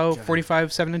 right? Yeah. That's how 45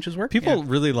 7-inches work. People Yeah.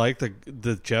 really like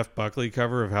the Jeff Buckley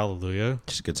cover of Hallelujah.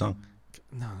 Just a good song.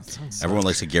 No, it sounds Everyone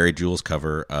likes the Gary Jules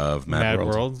cover of Mad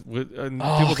World.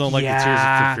 People don't like yeah. the Tears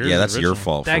for Fears. Yeah, that's your original.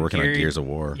 fault for That working on Gary- Gears of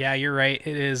War. Yeah, you're right.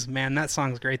 It is, man. That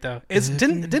song's great though.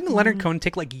 Didn't Leonard Cohen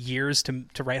take like years to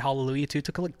write Hallelujah too? It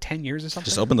took like 10 years or something.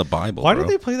 Just open the Bible, Why bro. do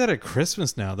they play that at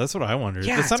Christmas now? That's what I wonder.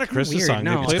 Yeah, it's not a it's kinda Christmas weird. song.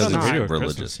 No, They play it it's on the not. radio at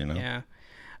religious, Christmas. you know?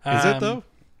 Yeah. Is it though?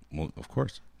 Well, of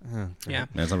course. Yeah.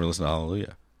 Man's never listened to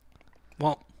Hallelujah.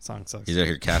 Well, Song sucks. He's out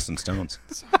here casting stones.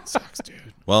 Song sucks, dude.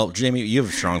 Well, Jamie, you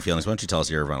have strong feelings. Why don't you tell us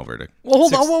your final verdict? well,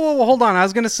 hold on. Whoa, hold on. I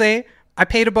was gonna say I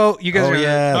paid about. You guys Oh, are.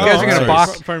 yeah. You guys Oh, are gonna sorry.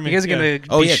 balk. Pardon me. You guys are gonna. Yeah.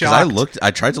 Oh, be yeah, because shocked. I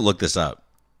tried to look this up.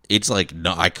 It's like,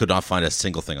 no, I could not find a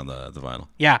single thing on the vinyl.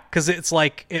 Yeah, because it's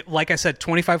like I said,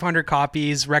 2,500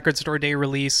 copies, record store day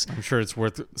release. I'm sure it's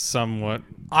worth somewhat.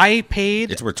 I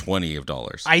paid. It's worth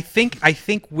 $20. I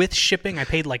think with shipping, I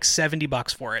paid like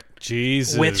 $70 for it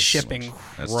Jesus. with shipping.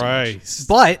 That's too much. Christ.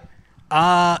 But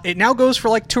it now goes for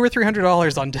like $200 or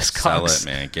 $300 on Discogs. Sell it,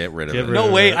 man. Get rid of Get it. rid No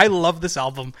of way! it. I love this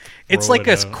album. It's Throw like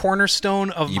it a out.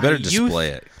 cornerstone of You my better youth. display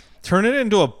it. Turn it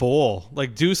into a bowl.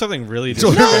 Like, do something really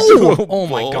different. No! Oh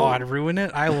my god, ruin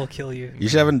it! I will kill you. You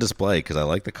should have it in display because I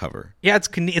like the cover. Yeah,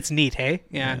 it's neat, hey?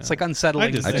 Yeah, it's like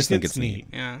unsettling. I just think it's neat.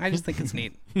 Yeah, I just think it's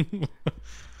neat.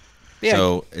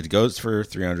 So it goes for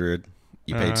 $300.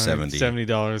 You paid $70.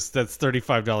 $70. That's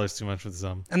 $35 too much for the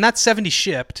sum. And that's 70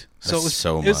 shipped. So That's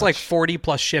it was like 40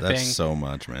 plus shipping. That's so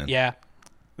much, man. Yeah.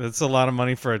 That's a lot of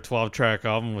money for a 12-track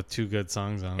album with 2 good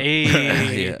songs on it.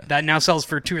 Hey, Yeah. that now sells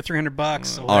for $200 or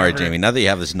 $300. All right, Jamie. Now that you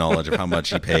have this knowledge of how much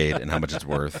he paid and how much it's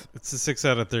worth, It's a 6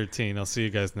 out of 13. I'll see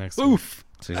you guys next week. Oof.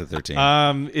 6 to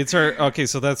 13. It's our okay.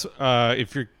 So that's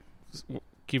if you're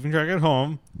keeping track at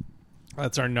home,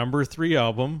 that's our number 3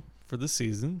 album for the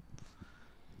season.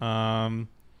 I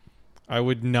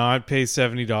would not pay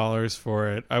 $70 for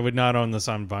it. I would not own this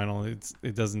on vinyl.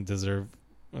 It doesn't deserve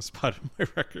a spot in my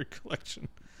record collection.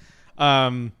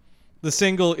 The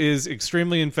single is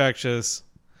extremely infectious.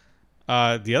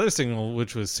 The other single,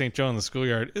 which was St. Joe in the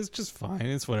Schoolyard, is just fine.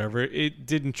 It's whatever. It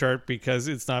didn't chart because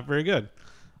it's not very good.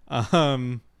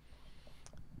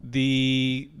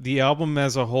 The album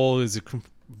as a whole is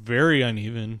very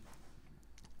uneven,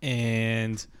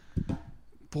 and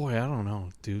boy, I don't know,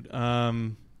 dude.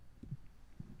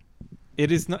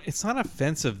 It's not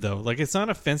offensive though. Like, it's not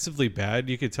offensively bad.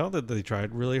 You could tell that they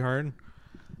tried really hard.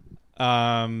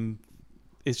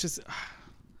 It's just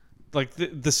like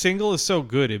the single is so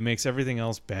good it makes everything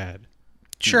else bad.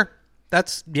 Sure.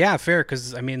 That's, fair,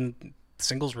 because, I mean, the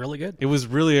single's really good. It was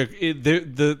really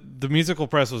the musical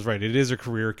press was right. It is a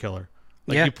career killer.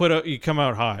 Like, Yeah. you come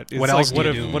out hot. It's What like, else do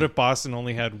you do? What if Boston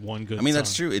only had one good I mean, song?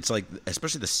 that's true. It's like,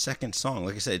 especially the second song.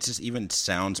 Like I said, it just even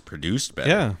sounds produced better.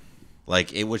 Yeah.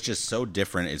 Like, it was just so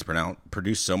different. It's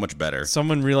produced so much better.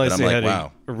 Someone realized I'm they like, had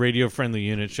wow. a radio-friendly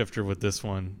unit shifter with this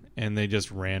one, and they just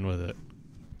ran with it.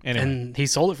 Anyway, And he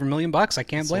sold it for $1 million. I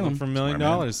can't blame him. for $1 million.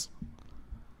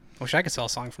 Wish I could sell a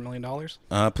song for $1 million.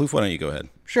 Plouffe, why don't you go ahead?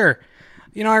 Sure.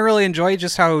 You know, I really enjoy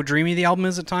just how dreamy the album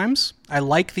is at times. I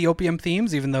like the opium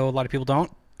themes, even though a lot of people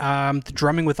don't. The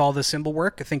drumming with all the cymbal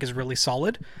work, I think, is really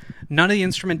solid. None of the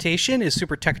instrumentation is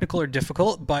super technical or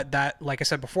difficult, but that, like I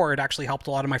said before, it actually helped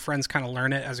a lot of my friends kind of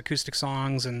learn it as acoustic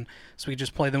songs, and so we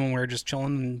just play them when we were just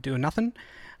chilling and doing nothing.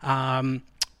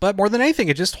 But more than anything,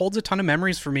 it just holds a ton of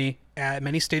memories for me at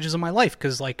many stages of my life,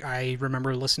 because, like, I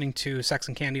remember listening to Sex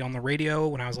and Candy on the radio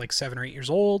when I was like 7 or 8 years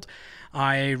old.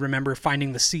 I remember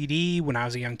finding the CD when I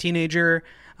was a young teenager.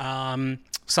 Some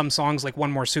songs like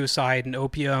One More Suicide and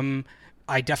Opium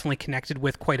I definitely connected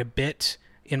with quite a bit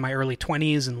in my early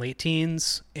 20s and late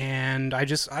teens. And I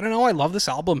don't know, I love this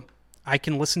album. I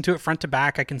can listen to it front to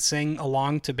back. I can sing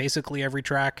along to basically every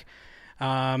track.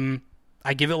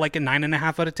 I give it like a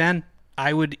 9.5 out of 10.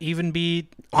 I would even be,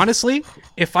 honestly,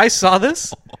 if I saw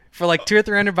this for like $200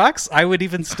 or $300, I would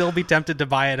even still be tempted to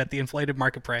buy it at the inflated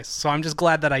market price. So I'm just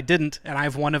glad that I didn't, and I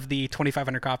have one of the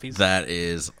 2,500 copies. That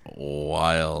is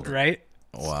wild. Right?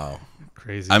 Wow.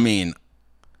 Crazy. I mean,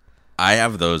 I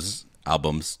have those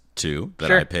albums too that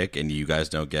Sure. I pick and you guys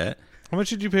don't get. How much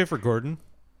did you pay for Gordon?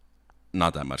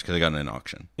 Not that much because I got it in an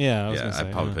auction. Yeah, I was Yeah, gonna say,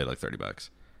 I probably yeah. paid like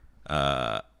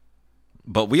 $30.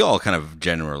 But we all kind of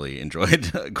generally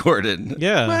enjoyed Gordon.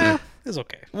 Yeah. Well, it's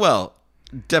okay. Well,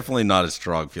 definitely not as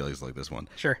strong feelings like this one.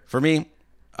 Sure. For me,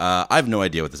 I have no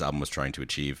idea what this album was trying to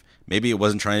achieve. Maybe it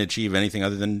wasn't trying to achieve anything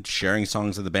other than sharing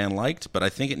songs that the band liked, but I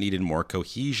think it needed more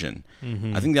cohesion.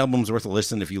 I think the album's worth a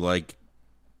listen if you like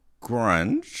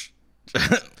grunge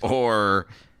or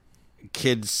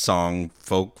kids song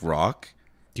folk rock.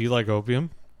 Do you like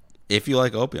Opium? If you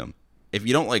like Opium. If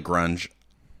you don't like grunge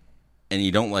and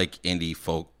you don't like indie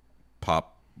folk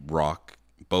pop rock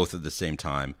both at the same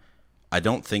time, I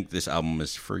don't think this album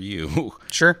is for you.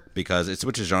 Sure. Because it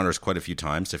switches genres quite a few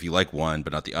times. So if you like one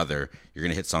but not the other, you're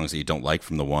going to hit songs that you don't like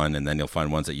from the one, and then you'll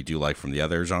find ones that you do like from the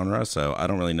other genre. So I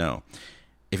don't really know.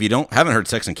 If you haven't heard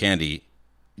Sex and Candy,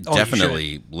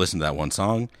 definitely listen to that one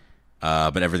song.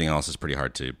 But everything else is pretty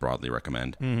hard to broadly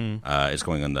recommend. It's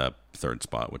going on the third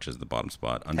spot, which is the bottom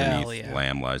spot. Underneath yeah.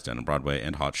 Lamb Lies Down on Broadway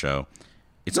and Hot Show.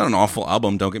 It's not an awful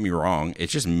album, don't get me wrong.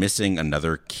 It's just missing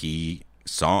another key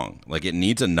song. Like, it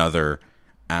needs another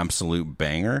absolute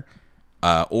banger,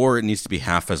 or it needs to be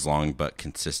half as long but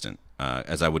consistent.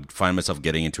 As I would find myself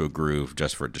getting into a groove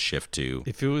just for it to shift to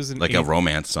If it was like a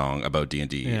romance song about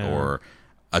D&D or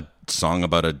a song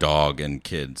about a dog and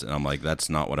kids, and I'm like, that's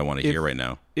not what I want to hear right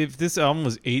now. If this album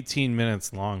was 18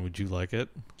 minutes long, would you like it?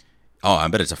 Oh, I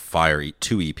bet it's a fire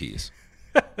 2 EPs.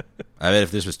 I bet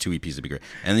if this was 2 EPs, it'd be great.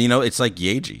 And, you know, it's like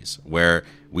Yeegees, where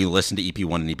we listen to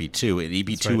EP1 and EP2, and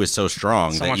EP2 is so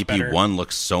strong So that much EP1 better.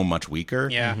 looks so much weaker.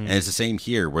 Yeah. And it's the same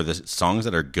here, where the songs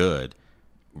that are good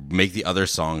make the other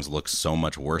songs look so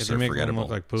much worse They or make them forgettable.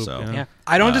 look like poop, so yeah. Yeah,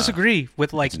 I don't disagree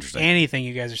with like interesting. anything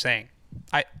you guys are saying.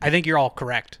 I think you're all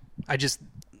correct.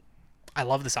 I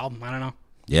love this album. I don't know.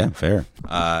 yeah, fair.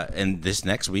 And this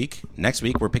next week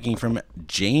we're picking from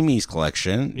Jamie's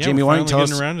collection. Yeah, Jamie, we're why don't you tell finally us?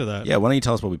 getting around to that. Yeah, why don't you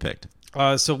tell us what we picked?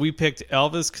 So we picked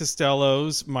Elvis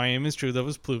Costello's "My Aim Is True." That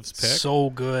was Plouffe's pick. So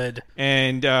good.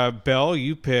 And Belle,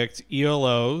 you picked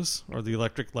ELO's, or the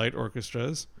Electric Light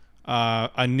Orchestra's,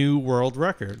 A New World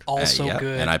Record. Also Yep.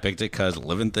 good. And I picked it because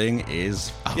 "Living Thing"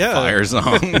 is a Yeah. fire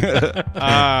song.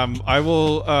 I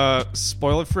will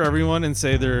spoil it for everyone and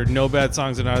say there are no bad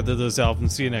songs on either of those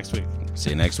albums. See you next week.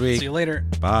 See you next week. See you later.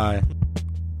 Bye.